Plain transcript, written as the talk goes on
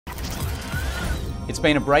It's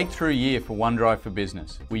been a breakthrough year for OneDrive for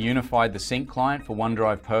Business. We unified the sync client for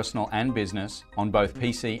OneDrive Personal and Business on both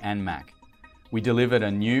PC and Mac. We delivered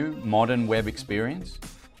a new, modern web experience,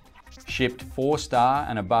 shipped 4-star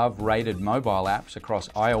and above rated mobile apps across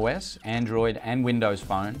iOS, Android and Windows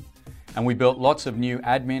Phone, and we built lots of new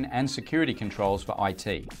admin and security controls for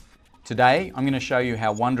IT. Today, I'm going to show you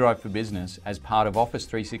how OneDrive for Business, as part of Office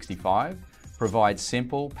 365, provides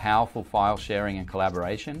simple, powerful file sharing and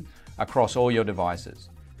collaboration across all your devices.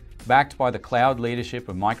 Backed by the cloud leadership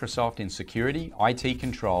of Microsoft in security, IT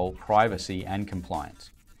control, privacy and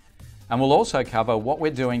compliance. And we'll also cover what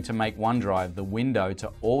we're doing to make OneDrive the window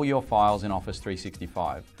to all your files in Office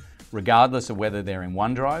 365, regardless of whether they're in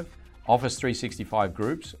OneDrive, Office 365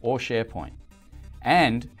 Groups or SharePoint.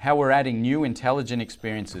 And how we're adding new intelligent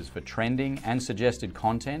experiences for trending and suggested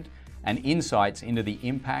content and insights into the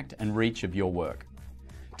impact and reach of your work.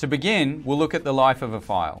 To begin, we'll look at the life of a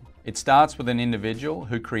file. It starts with an individual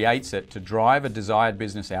who creates it to drive a desired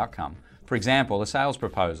business outcome, for example, a sales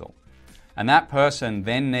proposal. And that person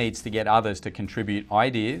then needs to get others to contribute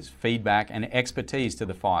ideas, feedback, and expertise to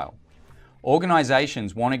the file.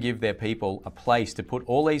 Organizations want to give their people a place to put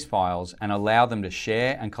all these files and allow them to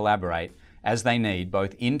share and collaborate as they need,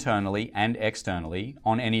 both internally and externally,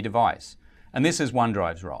 on any device. And this is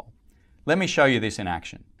OneDrive's role. Let me show you this in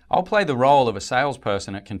action. I'll play the role of a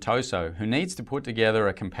salesperson at Contoso who needs to put together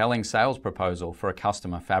a compelling sales proposal for a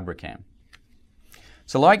customer Fabricam.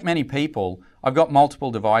 So like many people, I've got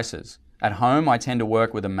multiple devices. At home, I tend to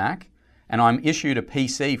work with a Mac, and I'm issued a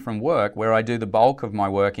PC from work where I do the bulk of my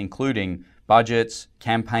work, including budgets,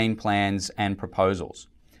 campaign plans, and proposals.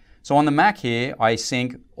 So on the Mac here, I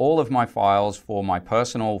sync all of my files for my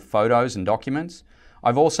personal photos and documents.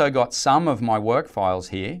 I've also got some of my work files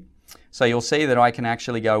here. So you'll see that I can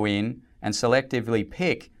actually go in and selectively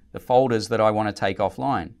pick the folders that I want to take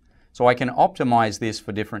offline. So I can optimize this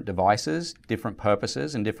for different devices, different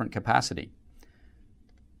purposes, and different capacity.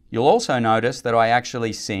 You'll also notice that I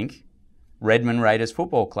actually sync Redmond Raiders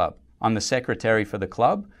Football Club. I'm the secretary for the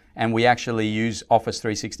club, and we actually use Office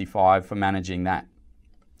 365 for managing that.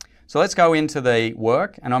 So let's go into the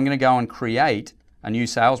work, and I'm going to go and create a new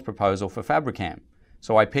sales proposal for Fabricam.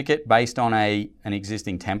 So I pick it based on an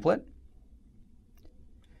existing template.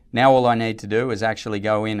 Now all I need to do is actually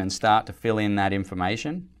go in and start to fill in that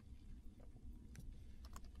information.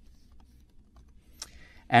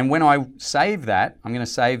 And when I save that, I'm going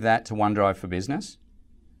to save that to OneDrive for Business.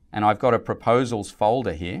 And I've got a proposals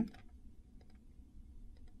folder here.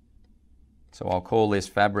 So I'll call this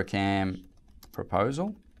Fabricam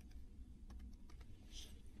proposal.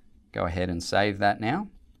 Go ahead and save that now.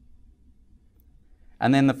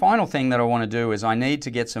 And then the final thing that I want to do is I need to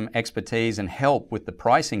get some expertise and help with the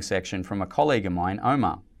pricing section from a colleague of mine,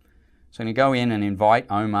 Omar. So I'm going to go in and invite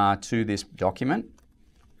Omar to this document.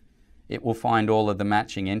 It will find all of the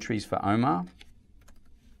matching entries for Omar.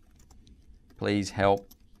 Please help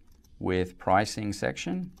with pricing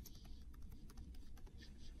section.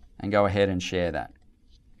 And go ahead and share that.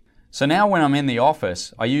 So now when I'm in the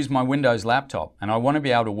office, I use my Windows laptop and I want to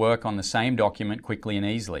be able to work on the same document quickly and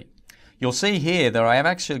easily. You'll see here that I have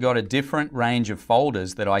actually got a different range of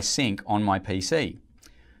folders that I sync on my PC.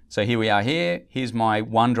 So here we are here, here's my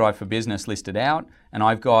OneDrive for Business listed out, and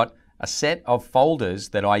I've got a set of folders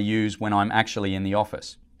that I use when I'm actually in the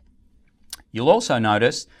office. You'll also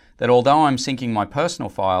notice that although I'm syncing my personal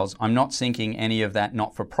files, I'm not syncing any of that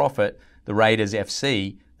not-for-profit, the Raiders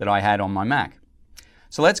FC, that I had on my Mac.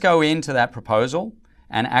 So let's go into that proposal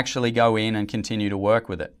and actually go in and continue to work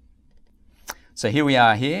with it. So here we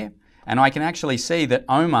are here. And I can actually see that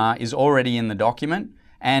Omar is already in the document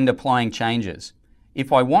and applying changes.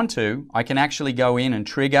 If I want to, I can actually go in and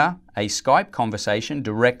trigger a Skype conversation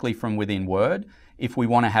directly from within Word if we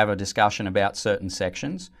want to have a discussion about certain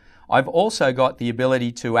sections. I've also got the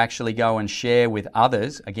ability to actually go and share with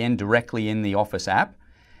others, again directly in the Office app.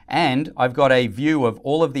 And I've got a view of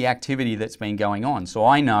all of the activity that's been going on. So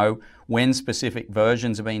I know when specific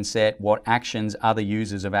versions have been set, what actions other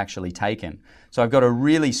users have actually taken. So I've got a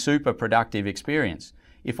really super productive experience.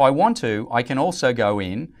 If I want to, I can also go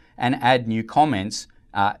in and add new comments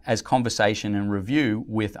as conversation and review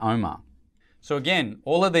with Omar. So again,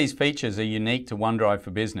 all of these features are unique to OneDrive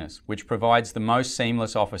for Business, which provides the most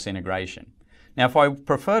seamless Office integration. Now, if I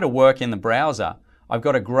prefer to work in the browser, I've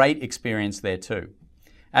got a great experience there too.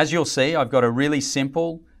 As you'll see, I've got a really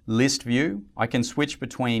simple list view. I can switch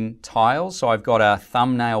between tiles, so I've got a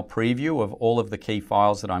thumbnail preview of all of the key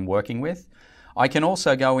files that I'm working with. I can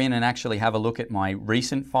also go in and actually have a look at my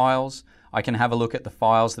recent files. I can have a look at the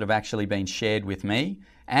files that have actually been shared with me,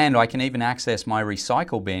 and I can even access my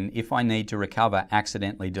recycle bin if I need to recover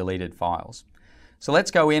accidentally deleted files. So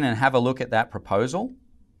let's go in and have a look at that proposal.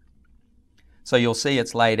 So you'll see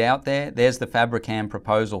it's laid out there. There's the Fabricam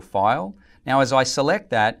proposal file. Now as I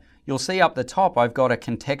select that, you'll see up the top I've got a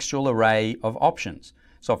contextual array of options.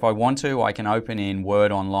 So if I want to, I can open in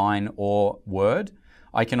Word Online or Word.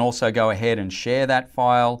 I can also go ahead and share that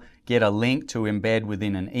file, get a link to embed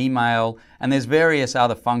within an email, and there's various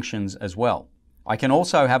other functions as well. I can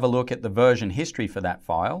also have a look at the version history for that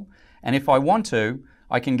file, and if I want to,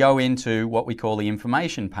 I can go into what we call the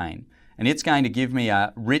information pane, and it's going to give me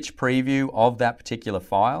a rich preview of that particular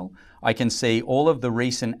file. I can see all of the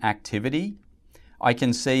recent activity. I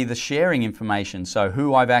can see the sharing information, so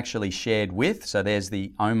who I've actually shared with, so there's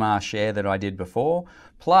the Omar share that I did before,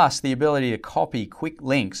 plus the ability to copy quick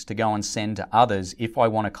links to go and send to others if I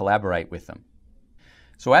want to collaborate with them.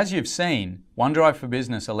 So as you've seen, OneDrive for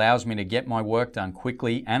Business allows me to get my work done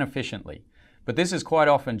quickly and efficiently, but this is quite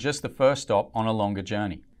often just the first stop on a longer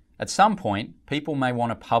journey. At some point, people may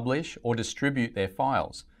want to publish or distribute their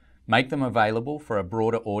files, make them available for a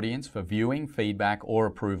broader audience for viewing, feedback, or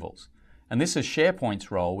approvals. And this is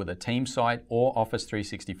SharePoint's role with a team site or Office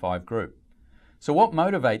 365 group. So what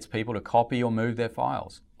motivates people to copy or move their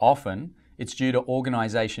files? Often, it's due to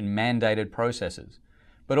organization mandated processes.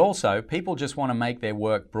 But also, people just want to make their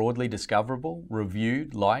work broadly discoverable,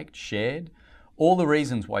 reviewed, liked, shared. All the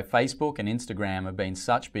reasons why Facebook and Instagram have been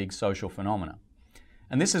such big social phenomena.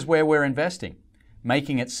 And this is where we're investing,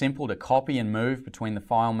 making it simple to copy and move between the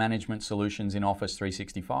file management solutions in Office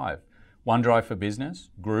 365, OneDrive for Business,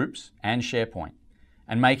 Groups, and SharePoint,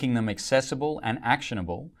 and making them accessible and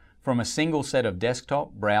actionable from a single set of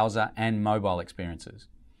desktop, browser, and mobile experiences.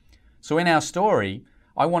 So in our story,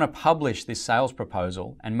 I want to publish this sales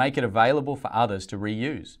proposal and make it available for others to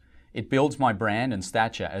reuse. It builds my brand and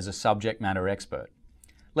stature as a subject matter expert.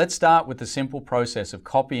 Let's start with the simple process of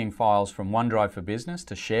copying files from OneDrive for Business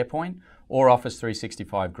to SharePoint or Office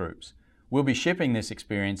 365 Groups. We'll be shipping this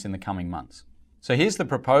experience in the coming months. So here's the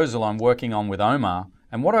proposal I'm working on with Omar,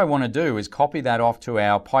 and what I want to do is copy that off to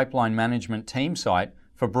our pipeline management team site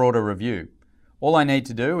for broader review. All I need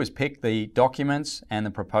to do is pick the Documents and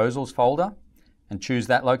the Proposals folder and choose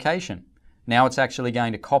that location. Now it's actually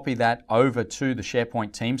going to copy that over to the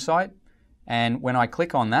SharePoint team site, and when I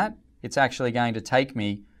click on that, it's actually going to take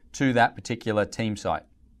me to that particular team site.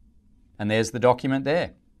 And there's the document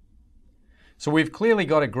there. So we've clearly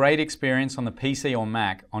got a great experience on the PC or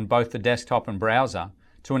Mac on both the desktop and browser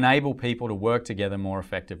to enable people to work together more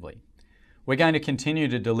effectively. We're going to continue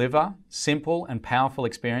to deliver simple and powerful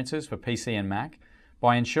experiences for PC and Mac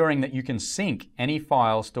by ensuring that you can sync any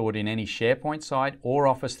file stored in any SharePoint site or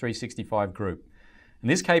Office 365 group. And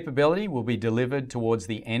this capability will be delivered towards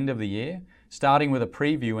the end of the year, starting with a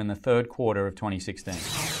preview in the third quarter of 2016.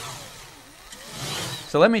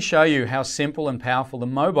 So let me show you how simple and powerful the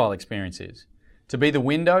mobile experience is. To be the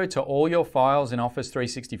window to all your files in Office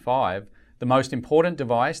 365, the most important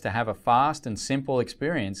device to have a fast and simple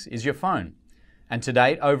experience is your phone. And to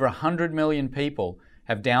date, over 100 million people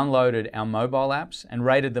have downloaded our mobile apps and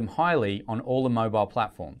rated them highly on all the mobile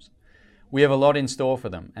platforms. We have a lot in store for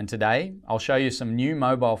them, and today I'll show you some new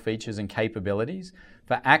mobile features and capabilities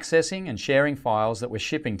for accessing and sharing files that we're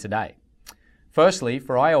shipping today. Firstly,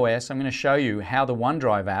 for iOS, I'm going to show you how the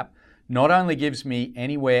OneDrive app not only gives me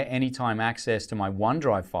anywhere, anytime access to my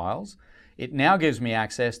OneDrive files, it now gives me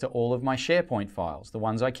access to all of my SharePoint files, the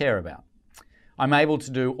ones I care about. I'm able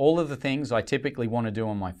to do all of the things I typically want to do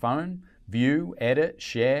on my phone: view, edit,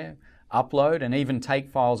 share, upload, and even take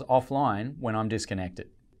files offline when I'm disconnected.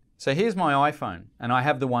 So here's my iPhone, and I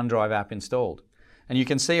have the OneDrive app installed. And you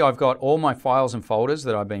can see I've got all my files and folders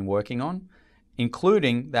that I've been working on,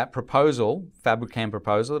 including that proposal, Fabricam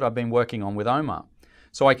proposal, that I've been working on with Omar.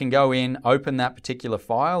 So I can go in, open that particular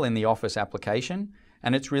file in the Office application,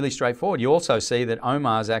 and it's really straightforward. You also see that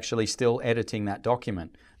Omar's actually still editing that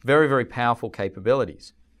document. Very, very powerful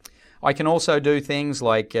capabilities. I can also do things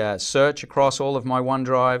like search across all of my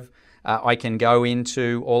OneDrive. I can go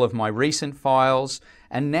into all of my recent files,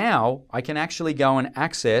 and now I can actually go and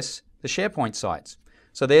access the SharePoint sites.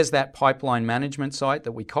 So there's that pipeline management site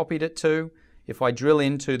that we copied it to. If I drill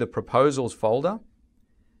into the proposals folder,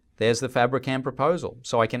 there's the Fabricam proposal.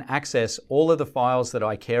 So I can access all of the files that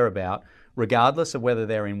I care about, regardless of whether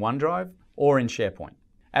they're in OneDrive or in SharePoint.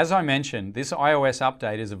 As I mentioned, this iOS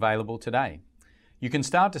update is available today. You can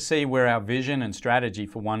start to see where our vision and strategy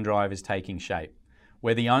for OneDrive is taking shape.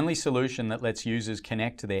 We're the only solution that lets users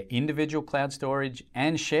connect to their individual cloud storage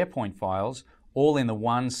and SharePoint files all in the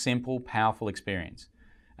one simple, powerful experience.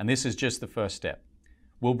 And this is just the first step.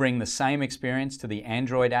 We'll bring the same experience to the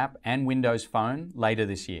Android app and Windows Phone later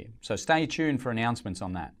this year, so stay tuned for announcements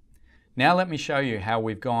on that. Now let me show you how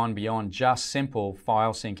we've gone beyond just simple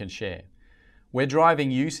file sync and share. We're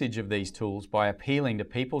driving usage of these tools by appealing to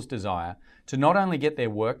people's desire to not only get their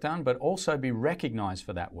work done, but also be recognized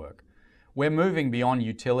for that work. We're moving beyond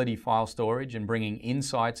utility file storage and bringing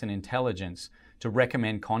insights and intelligence to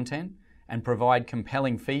recommend content and provide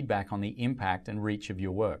compelling feedback on the impact and reach of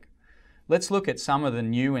your work. Let's look at some of the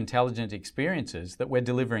new intelligent experiences that we're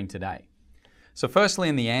delivering today. So firstly,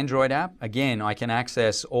 in the Android app, again, I can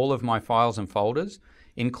access all of my files and folders,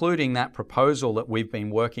 including that proposal that we've been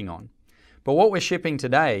working on. But what we're shipping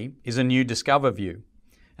today is a new Discover view.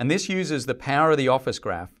 And this uses the power of the Office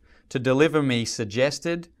Graph to deliver me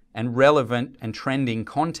suggested and relevant and trending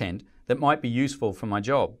content that might be useful for my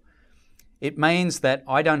job. It means that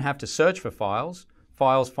I don't have to search for files,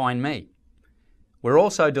 files find me. We're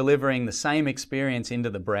also delivering the same experience into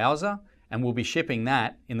the browser, and we'll be shipping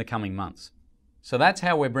that in the coming months. So that's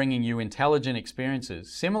how we're bringing you intelligent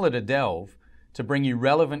experiences, similar to Delve, to bring you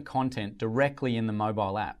relevant content directly in the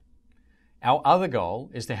mobile app. Our other goal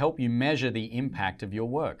is to help you measure the impact of your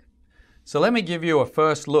work. So let me give you a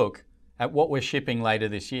first look at what we're shipping later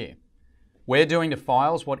this year. We're doing to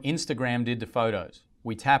files what Instagram did to photos.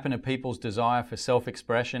 We tap into people's desire for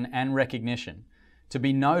self-expression and recognition, to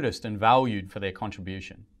be noticed and valued for their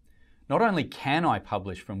contribution. Not only can I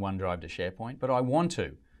publish from OneDrive to SharePoint, but I want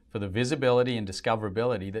to, for the visibility and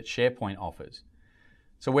discoverability that SharePoint offers.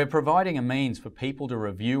 So we're providing a means for people to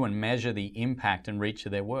review and measure the impact and reach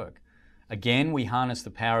of their work. Again, we harness the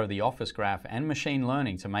power of the Office Graph and machine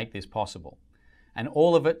learning to make this possible. And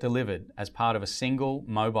all of it delivered as part of a single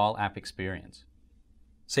mobile app experience.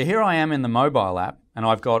 So here I am in the mobile app, and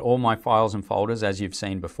I've got all my files and folders as you've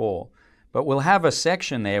seen before. But we'll have a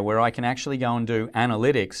section there where I can actually go and do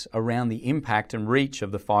analytics around the impact and reach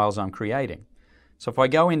of the files I'm creating. So if I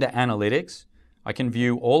go into Analytics, I can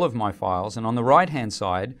view all of my files, and on the right-hand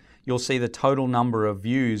side, you'll see the total number of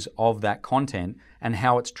views of that content and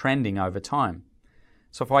how it's trending over time.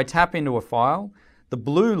 So if I tap into a file, the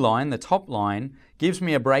blue line, the top line, gives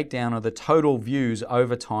me a breakdown of the total views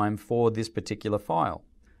over time for this particular file.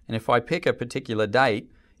 And if I pick a particular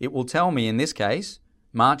date, it will tell me, in this case,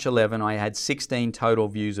 March 11, I had 16 total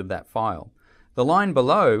views of that file. The line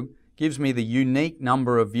below gives me the unique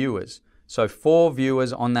number of viewers. So 4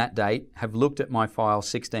 viewers on that date have looked at my file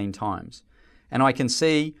 16 times. And I can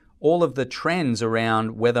see all of the trends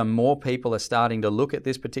around whether more people are starting to look at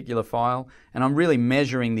this particular file, and I'm really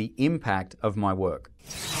measuring the impact of my work.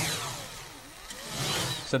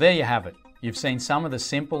 So there you have it. You've seen some of the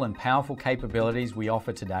simple and powerful capabilities we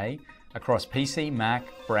offer today across PC, Mac,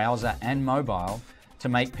 browser, and mobile to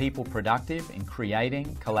make people productive in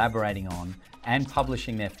creating, collaborating on, and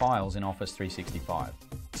publishing their files in Office 365.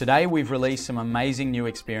 Today we've released some amazing new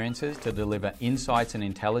experiences to deliver insights and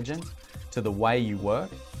intelligence to the way you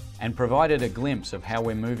work, and provided a glimpse of how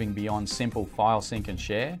we're moving beyond simple file sync and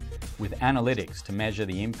share with analytics to measure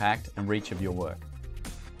the impact and reach of your work.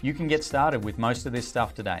 You can get started with most of this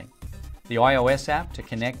stuff today. The iOS app to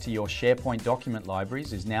connect to your SharePoint document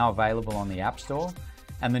libraries is now available on the App Store,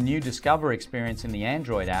 and the new Discover experience in the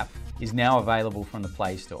Android app is now available from the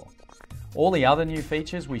Play Store. All the other new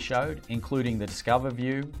features we showed, including the Discover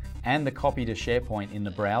view and the copy to SharePoint in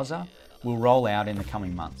the browser, will roll out in the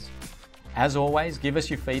coming months. As always, give us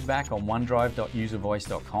your feedback on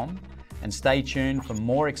onedrive.uservoice.com and stay tuned for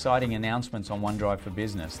more exciting announcements on OneDrive for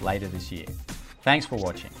Business later this year. Thanks for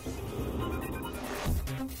watching.